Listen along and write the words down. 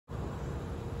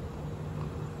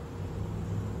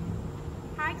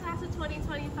Class of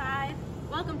 2025,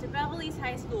 welcome to Belleville East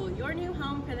High School, your new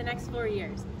home for the next 4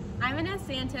 years. I'm Inez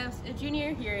Santos, a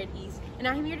junior here at East, and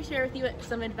I'm here to share with you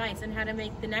some advice on how to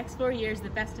make the next 4 years the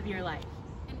best of your life.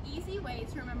 An easy way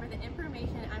to remember the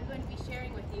information I'm going to be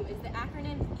sharing with you is the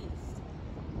acronym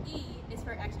EAST. E is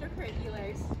for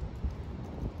extracurriculars,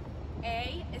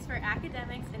 A is for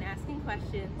academics and asking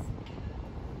questions,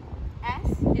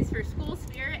 S is for school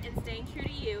spirit and staying true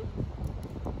to you,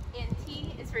 and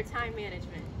T is for time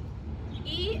management.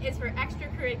 E is for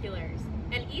extracurriculars,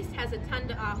 and East has a ton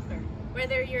to offer.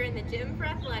 Whether you're in the gym for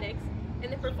athletics, in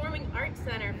the Performing Arts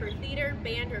Center for theater,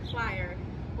 band, or choir,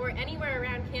 or anywhere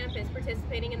around campus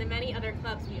participating in the many other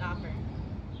clubs we offer.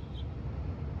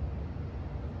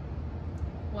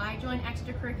 Why join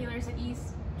extracurriculars at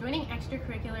East? Joining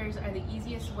extracurriculars are the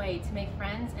easiest way to make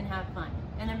friends and have fun,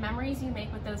 and the memories you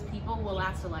make with those people will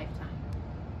last a lifetime.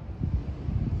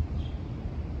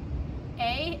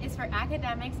 A is for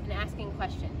academics and asking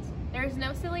questions. There is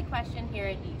no silly question here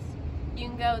at East. You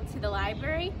can go to the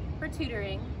library for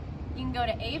tutoring, you can go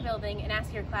to A building and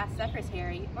ask your class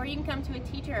secretary, or you can come to a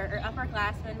teacher or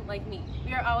upperclassman like me.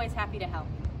 We are always happy to help.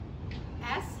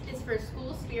 S is for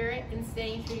school spirit and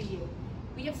staying true to you.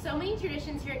 We have so many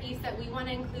traditions here at East that we want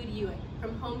to include you in,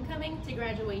 from homecoming to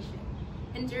graduation.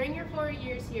 And during your 4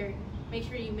 years here, make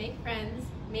sure you make friends,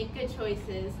 make good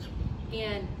choices,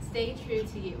 and stay true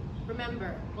to you.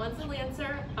 Remember, once a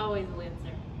Lancer, always a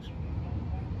Lancer.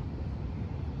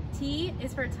 T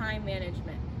is for time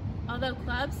management. Although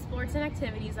clubs, sports, and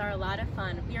activities are a lot of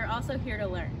fun, we are also here to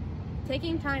learn.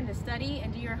 Taking time to study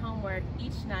and do your homework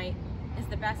each night is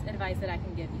the best advice that I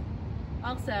can give you.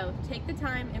 Also, take the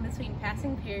time in between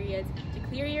passing periods to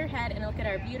clear your head and look at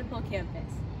our beautiful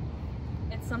campus.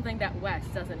 It's something that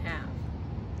West doesn't have.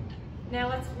 Now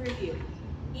let's review.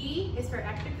 E is for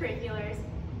extracurriculars,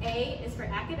 A is for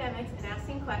academics and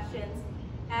asking questions,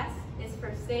 S is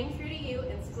for staying true to you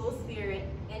and school spirit,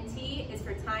 and T is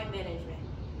for time management.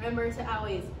 Remember to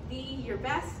always be your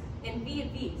best and be a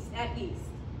beast at East.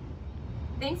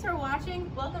 Thanks for watching,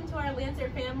 welcome to our Lancer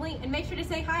family, and make sure to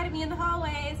say hi to me in the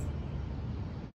hallways.